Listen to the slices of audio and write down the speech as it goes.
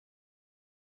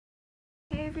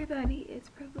everybody, it's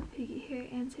Purplepigggy here,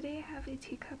 and today I have a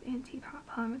teacup and teapot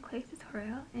polymer clay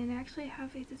tutorial, and I actually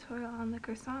have a tutorial on the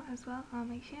xDon't as well on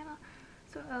my channel,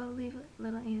 so I'll leave a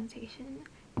little annotation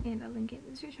and I'll link it in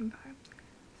the description bar.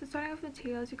 So starting off with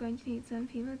materials, you're going to need some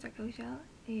Fimo Deko gel,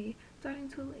 a dotting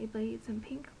tool, a blade, some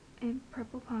pink and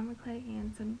purple polymer clay,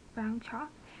 and some brown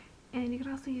chalk, and you can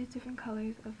also use different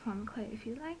colors of polymer clay if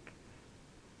you like.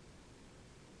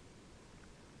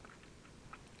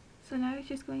 So now you're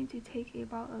just going to take a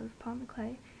ball of polymer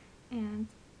clay and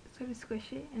sort of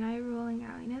squish it, and I'm rolling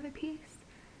out another piece,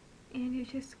 and you're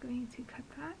just going to cut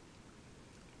that,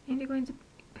 and you're going to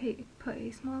put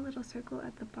a small little circle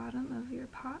at the bottom of your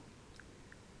pot,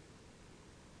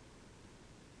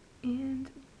 and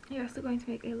you're also going to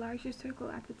make a larger circle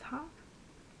at the top,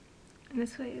 and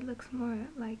this way it looks more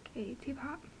like a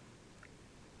teapot.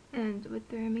 And with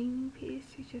the remaining piece,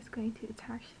 you're just going to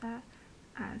attach that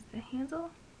as the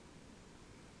handle.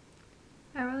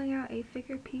 Now rolling out a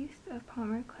thicker piece of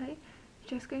polymer clay,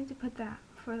 you're just going to put that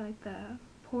for like the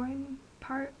pouring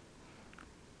part,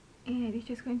 and you're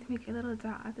just going to make a little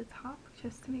dot at the top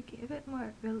just to make it a bit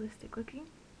more realistic looking.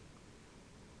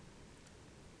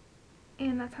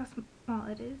 And that's how small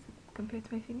it is compared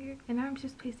to my finger. And now I'm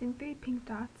just placing 3 pink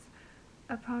dots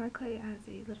of polymer clay as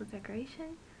a little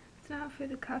decoration. So now for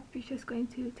the cup, you're just going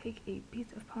to take a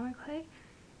piece of polymer clay,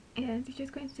 and you're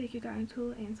just going to take your dotting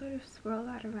tool and sort of swirl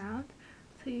that around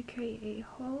so you create a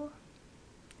hole.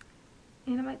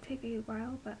 And it might take a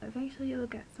while, but eventually you'll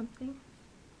get something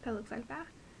that looks like that.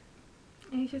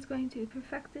 And you're just going to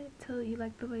perfect it till you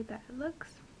like the way that it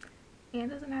looks. And it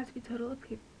doesn't have to be totally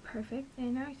perfect.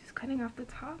 And now you're just cutting off the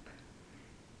top.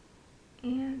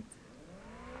 And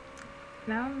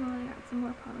now I'm rolling out some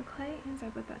more polymer clay, and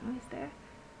sorry about that noise there,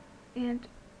 and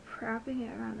wrapping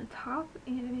it around the top,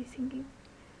 and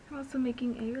I'm also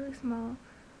making a really small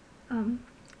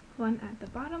one at the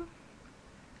bottom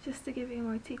just to give a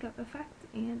more teacup effect,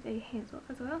 and a handle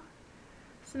as well.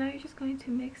 So now you're just going to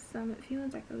mix some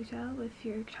Fimo Deko gel with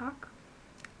your chalk.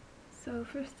 So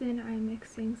first in, I'm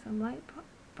mixing some light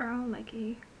brown, like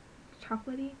a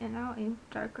chocolatey, and now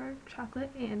a darker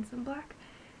chocolate and some black.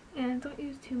 And don't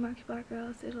use too much black or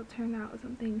else it'll turn out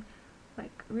something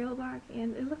like real black,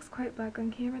 and it looks quite black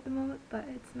on camera at the moment, but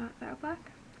it's not that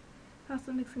black.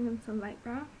 Also mixing in some light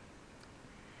brown.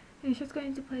 And you're just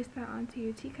going to place that onto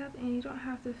your teacup, and you don't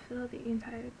have to fill the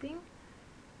entire thing.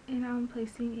 And now I'm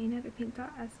placing another pink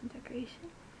dot as some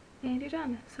decoration, and you're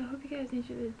done. So I hope you guys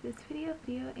enjoyed this video,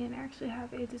 and I actually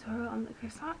have a tutorial on the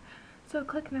xDon't, so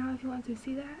click now if you want to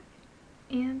see that.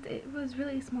 And it was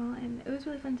really small, and it was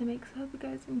really fun to make, so I hope you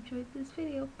guys enjoyed this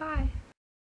video. Bye!